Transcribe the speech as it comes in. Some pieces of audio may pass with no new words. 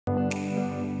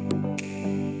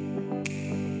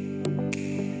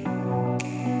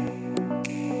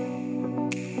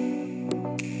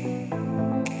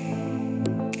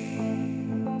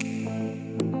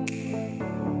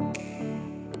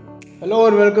Hello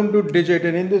and welcome to Digit,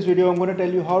 and in this video I'm going to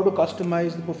tell you how to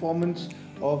customize the performance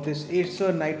of this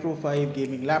Acer Nitro 5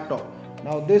 gaming laptop.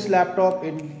 Now this laptop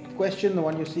in question, the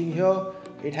one you're seeing here,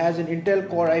 it has an Intel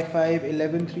Core i5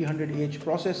 11300H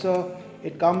processor.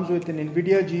 It comes with an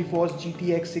NVIDIA GeForce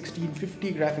GTX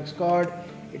 1650 graphics card.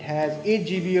 It has 8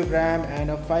 GB of RAM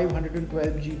and a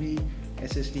 512 GB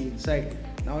SSD inside.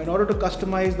 Now in order to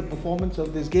customize the performance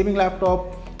of this gaming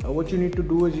laptop, what you need to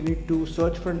do is you need to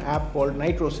search for an app called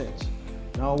NitroSense.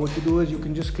 Now what you do is you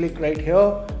can just click right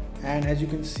here, and as you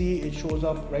can see it shows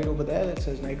up right over there that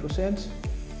says NitroSense.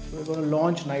 So we're going to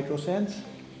launch NitroSense.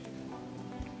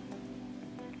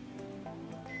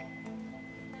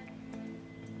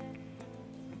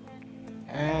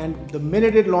 And the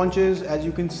minute it launches, as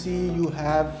you can see, you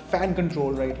have fan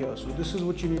control right here. So this is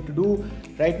what you need to do.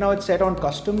 Right now it's set on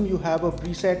custom. You have a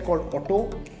preset called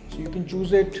auto. So you can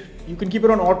choose it, you can keep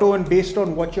it on auto, and based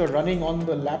on what you're running on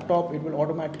the laptop, it will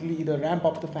automatically either ramp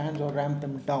up the fans or ramp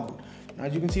them down. Now,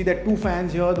 as you can see, there are two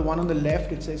fans here. The one on the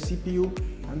left, it says CPU,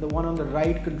 and the one on the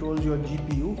right controls your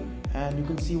GPU. And you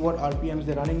can see what RPMs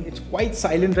they're running. It's quite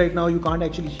silent right now. You can't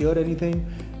actually hear anything.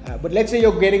 But let's say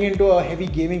you're getting into a heavy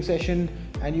gaming session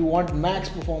and you want max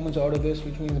performance out of this,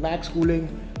 which means max cooling.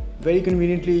 Very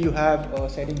conveniently, you have a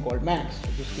setting called max. So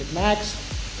just click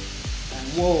max. And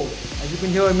whoa, as you can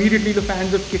hear, immediately the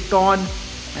fans have kicked on,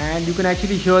 and you can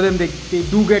actually hear them. They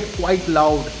do get quite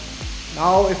loud.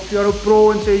 Now if you're a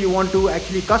pro and say you want to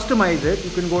actually customize it, you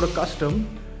can go to custom,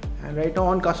 and right now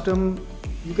on custom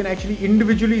you can actually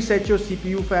individually set your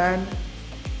CPU fan.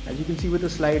 As you can see with the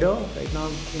slider, right now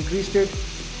I've increased it,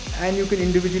 and you can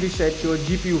individually set your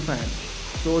GPU fan.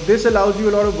 So this allows you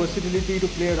a lot of versatility to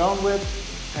play around with,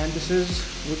 and this is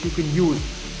what you can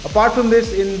use. Apart from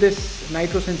this, in this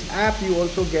NitroSense app, you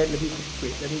also get, let me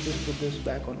just put this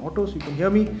back on auto so you can hear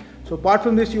me. So apart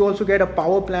from this, you also get a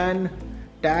power plan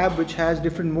tab, which has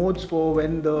different modes for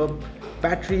when the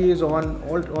battery is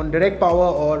on direct power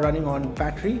or running on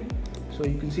battery. So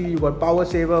you can see you've got power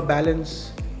saver,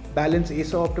 balance,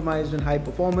 Acer optimized and high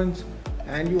performance.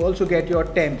 And you also get your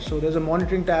temps. So there's a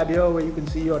monitoring tab here where you can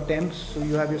see your temps. So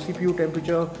you have your CPU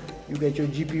temperature, you get your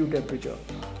GPU temperature.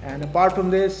 And apart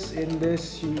from this, in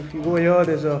this, if you go here,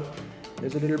 there's a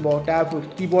little tab for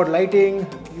keyboard lighting.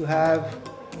 You have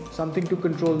something to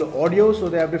control the audio. So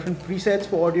they have different presets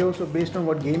for audio. So based on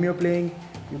what game you're playing,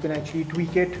 you can actually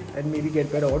tweak it and maybe get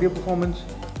better audio performance.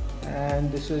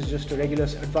 And this is just a regular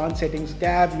advanced settings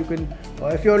tab. You can,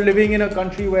 if you're living in a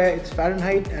country where it's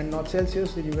Fahrenheit and not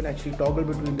Celsius, then you can actually toggle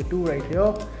between the two right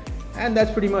here. And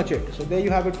that's pretty much it. So there you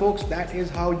have it, folks. That is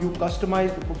how you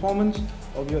customize the performance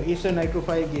of your Acer Nitro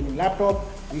 5 gaming laptop.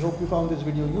 We hope you found this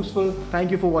video useful.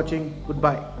 Thank you for watching.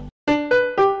 Goodbye.